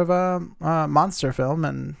typical kind of monster film.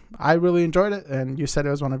 And I really enjoyed it. And you said it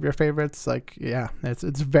was one of your favorites. Like, yeah, it's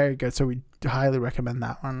very good. So we highly recommend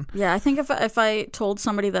that one. Yeah, I think if I told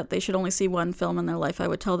somebody that they should only see one film in their life, I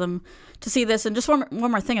would tell them to see this. And just one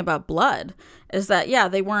more thing about blood is that, yeah,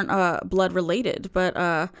 they weren't blood related,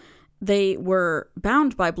 but they were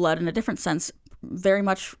bound by blood in a different sense, very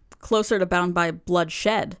much closer to bound by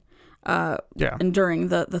bloodshed. Enduring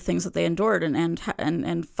the things that they endured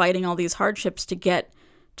and fighting all these hardships to get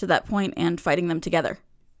to that point and fighting them together.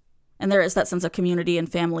 And there is that sense of community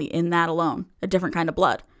and family in that alone, a different kind of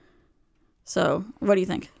blood. So, what do you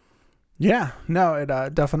think? Yeah, no,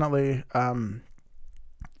 it definitely,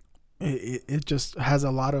 it just has a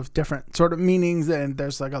lot of different sort of meanings, and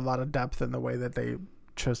there's like a lot of depth in the way that they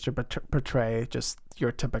chose to portray just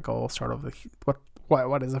your typical sort of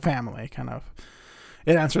what is a family kind of.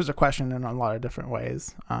 It answers a question in a lot of different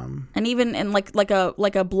ways. And even in like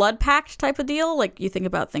a blood pact type of deal, like you think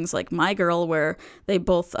about things like My Girl, where they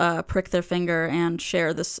both prick their finger and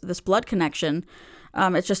share this blood connection.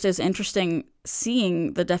 It just is interesting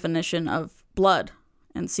seeing the definition of blood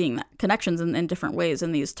and seeing that connections in different ways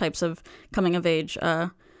in these types of coming of age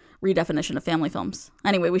redefinition of family films.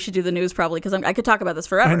 Anyway, we should do the news probably, because I could talk about this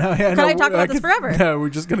forever. I talk about this forever? No, we're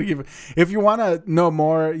just gonna give. If you want to know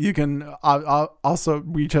more, you can also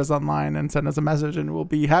reach us online and send us a message, and we'll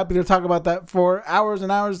be happy to talk about that for hours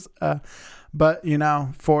and hours. But, you know,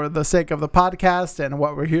 for the sake of the podcast and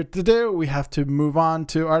what we're here to do, we have to move on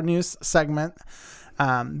to our news segment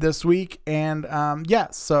this week. And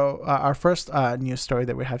so our first news story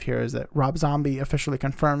that we have here is that Rob Zombie officially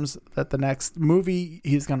confirms that the next movie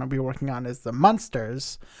he's going to be working on is The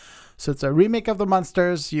Munsters. So it's a remake of The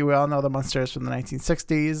Munsters. You all know The Munsters from the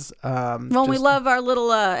 1960s. We love our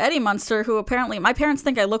little Eddie Munster, who apparently my parents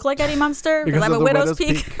think I look like Eddie Munster because I'm a Widow's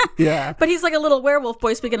Peak. Yeah. But he's like a little werewolf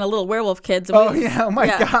boy speaking to little werewolf kids. Oh my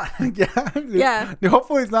God. Yeah.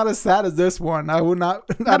 Hopefully it's not as sad as this one. I don't know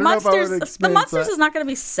if I would experience The Munsters is not going to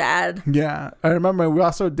be sad. Yeah. I remember we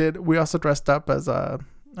also dressed up as a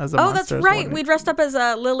Oh, that's right. We dressed up as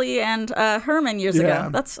Lily and Herman years ago.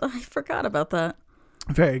 I forgot about that.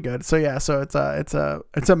 Very good. So yeah, so it's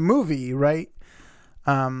a movie, right?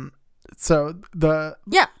 And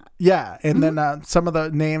then some of the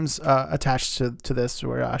names attached to this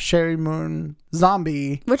were Sherry Moon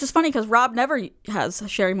Zombie, which is funny because Rob never has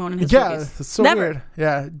Sherry Moon in his movies. Yeah, it's so weird.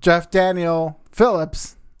 Yeah, Jeff Daniel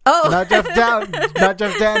Phillips. Oh, not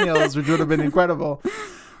Jeff Daniels, which would have been incredible.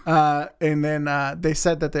 And then they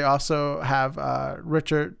said that they also have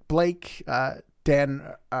Richard Blake. Dan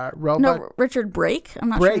Roebuck. No, Richard Brake. I'm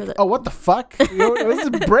not Brake. sure. Oh, what the fuck? It was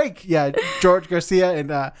Brake. Yeah, George Garcia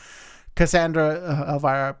and Cassandra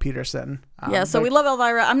Elvira Peterson. So we love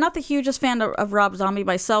Elvira. I'm not the hugest fan of Rob Zombie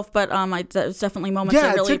myself, but there's definitely moments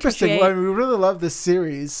I really appreciate. Yeah, it's interesting. We really love this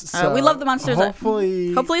series. So we love the Munsters.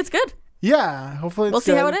 Hopefully it's good. Yeah, hopefully it's we'll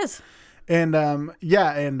see how it is. And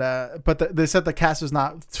but they said the cast is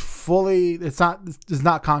not fully. It's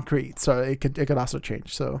not concrete, so it could also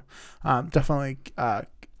change. So definitely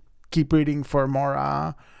keep reading for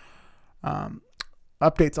more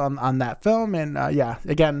updates on that film. And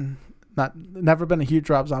again, never been a huge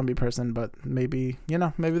Rob Zombie person, but maybe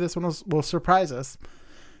this one will surprise us.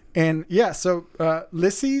 And so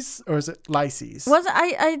Lisey's, or is it Lyses?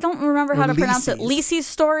 I don't remember how to pronounce it. Lisey's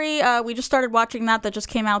Story. We just started watching that just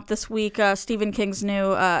came out this week. Stephen King's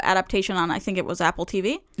new adaptation on, I think it was Apple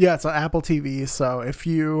TV. Yeah, it's on Apple TV. So if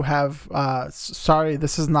you have, sorry,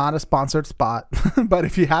 this is not a sponsored spot, but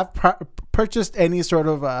if you have purchased any sort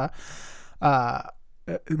of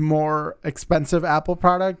more expensive Apple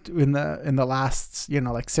product in the last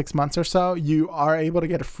 6 months or so, you are able to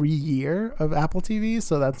get a free year of Apple TV,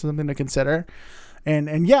 so that's something to consider.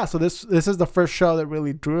 And so this is the first show that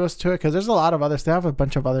really drew us to it, because there's a lot of other stuff, a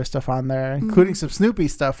bunch of other stuff on there, including some Snoopy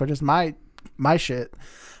stuff, which is my shit.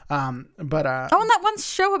 But and that one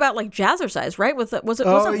show about like Jazzercise, right? Was it Rose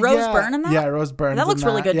Byrne in that? Yeah, Rose Byrne. That looks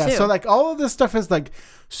really good too. So like all of this stuff is like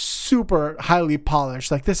super highly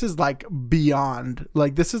polished. Like this is like beyond.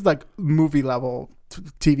 Like this is like movie level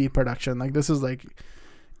TV production. Like this is like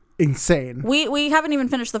insane. We haven't even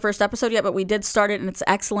finished the first episode yet, but we did start it, and it's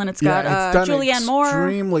excellent. It's got Julianne Moore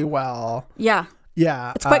extremely well. Yeah.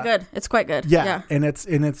 Yeah, it's quite good. It's quite good. Yeah, and it's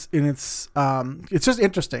just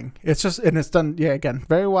interesting. It's done again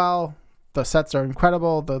very well. The sets are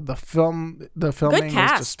incredible. The filming good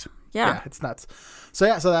cast. is just it's nuts. So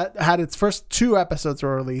that had its first 2 episodes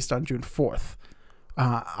were released on June 4th.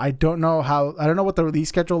 I don't know what the release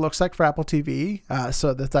schedule looks like for Apple TV.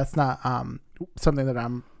 So that's not something that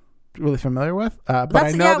I'm really familiar with. But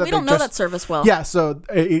I know that we don't know that service well. Yeah, so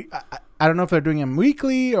I don't know if they're doing them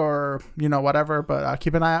weekly or whatever, but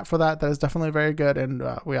keep an eye out for that. That is definitely very good, and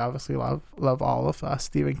we obviously love all of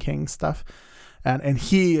Stephen King's stuff, and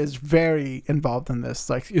he is very involved in this.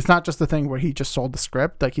 Like it's not just the thing where he just sold the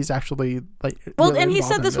script; like he's actually like. Well, really and he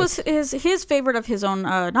said this was his favorite of his own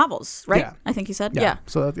novels, right? Yeah. I think he said. Yeah.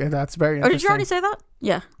 So that's very interesting. Oh, did you already say that?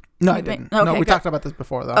 Yeah. No, I didn't. Okay, no, we talked about this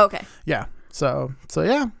before though. Okay. Yeah. So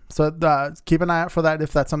keep an eye out for that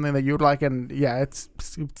if that's something that you would like, and it's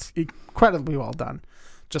incredibly well done,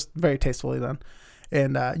 just very tastefully done,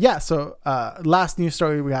 and last news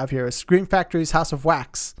story we have here is Scream Factory's House of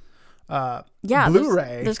Wax.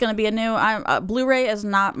 Blu-ray. There's going to be a new. Blu-ray is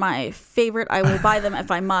not my favorite. I will buy them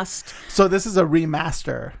if I must. So this is a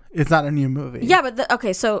remaster. It's not a new movie. Yeah,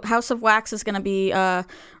 but so House of Wax is going to be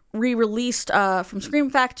re-released from Scream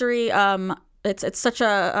Factory. It's such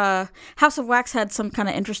a House of Wax had some kind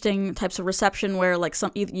of interesting types of reception where like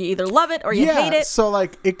you either love it or you hate it. So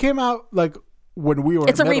like it came out like when we were.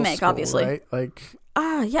 It's in a remake, school, obviously. Right? Like.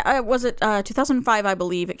 Was it 2005? I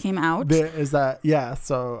believe it came out. Is that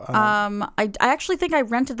So I actually think I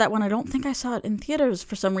rented that one. I don't think I saw it in theaters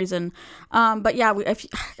for some reason. But yeah,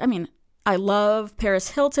 I love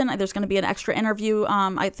Paris Hilton. There's going to be an extra interview,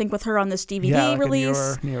 I think, with her on this DVD release.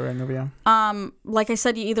 A newer interview. Like I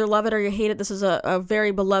said, you either love it or you hate it. This is a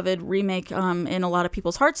very beloved remake in a lot of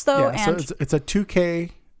people's hearts, though. Yeah, and so it's a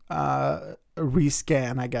 2K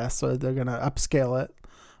rescan, I guess. So they're going to upscale it.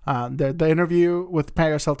 The interview with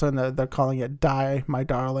Paris Hilton, they're calling it "Die, My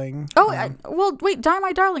Darling." Oh, wait, "Die,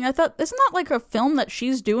 My Darling." I thought, isn't that like a film that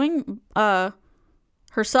she's doing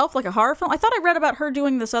herself, like a horror film? I thought I read about her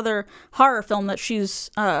doing this other horror film that she's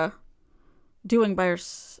doing by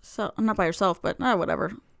herself, not by herself, but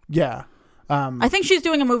whatever. Yeah. I think she's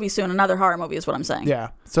doing a movie soon, another horror movie is what I'm saying. Yeah.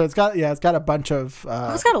 So it's got a bunch of.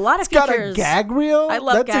 It's got a lot of features. It's got a gag reel. I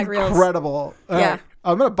love gag reels. That's incredible. Yeah.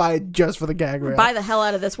 I'm gonna buy it just for the gag reel. Buy the hell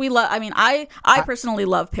out of this. I personally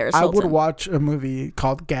love Paris Hilton. I would watch a movie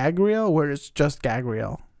called Gag Reel where it's just gag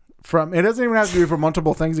reel. It doesn't even have to be from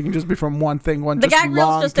multiple things. It can just be from one thing. The gag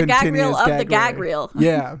reel is just a gag reel of the gag reel.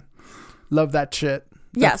 Yeah, love that shit.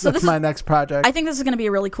 That's my next project. I think this is going to be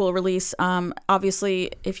a really cool release.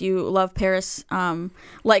 Obviously, if you love Paris,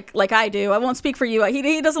 like I do, I won't speak for you.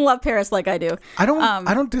 He doesn't love Paris like I do. I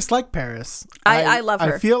don't dislike Paris. I love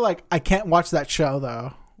her. I feel like I can't watch that show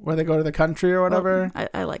though, where they go to the country or whatever.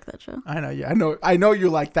 I like that show. I know. Yeah, I know you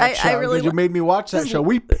like that show. Really you made me watch that show.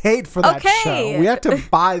 We paid for that show. We had to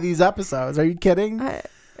buy these episodes. Are you kidding?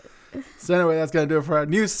 So anyway, that's gonna do it for our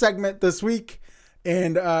news segment this week.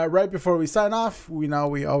 And right before we sign off, we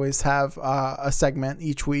always have a segment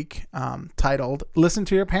each week titled "Listen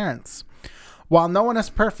to Your Parents." While no one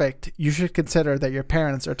is perfect, you should consider that your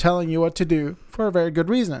parents are telling you what to do for a very good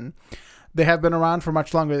reason. They have been around for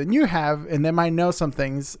much longer than you have, and they might know some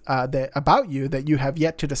things about you that you have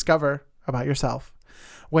yet to discover about yourself.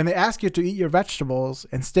 When they ask you to eat your vegetables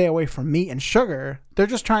and stay away from meat and sugar, they're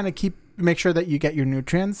just trying to make sure that you get your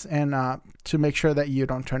nutrients and to make sure that you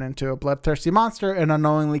don't turn into a bloodthirsty monster and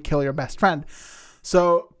unknowingly kill your best friend.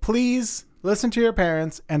 So please listen to your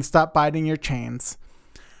parents and stop biting your chains.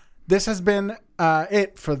 This has been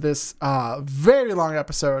it for this very long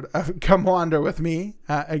episode of Come Wander With Me.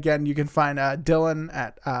 Again, you can find Dylan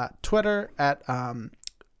at Twitter at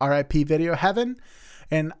RIP Video Heaven.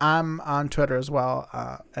 And I'm on Twitter as well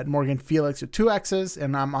at Morgan Felix with 2 X's.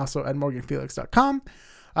 And I'm also at morganfelix.com.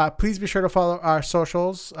 Please be sure to follow our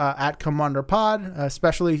socials at Come Wander Pod,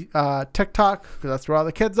 especially TikTok, because that's where all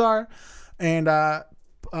the kids are. And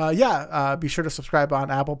be sure to subscribe on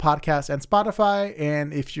Apple Podcasts and Spotify.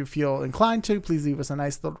 And if you feel inclined to, please leave us a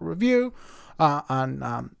nice little review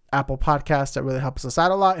on Apple Podcasts. That really helps us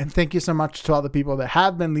out a lot. And thank you so much to all the people that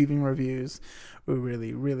have been leaving reviews. We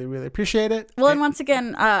really, really, really appreciate it. Well, and once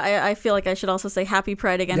again, I feel like I should also say Happy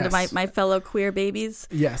Pride again to my fellow queer babies.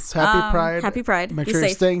 Yes, Happy Pride. Happy Pride. Make Be sure safe.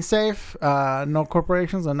 you're staying safe. No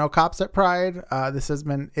corporations and no cops at Pride. This has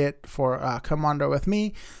been it for Come Wander With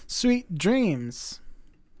Me. Sweet dreams.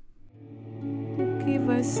 O que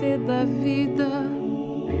vai ser da vida?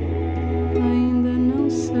 Ainda não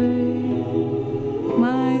sei.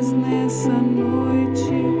 Mas nessa noite,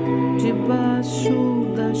 debaixo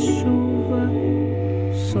da chuva,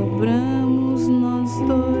 sobramos nós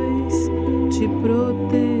dois, te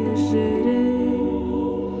protegerei.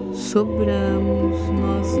 Sobramos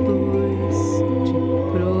nós dois, te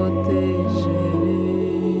protegerei.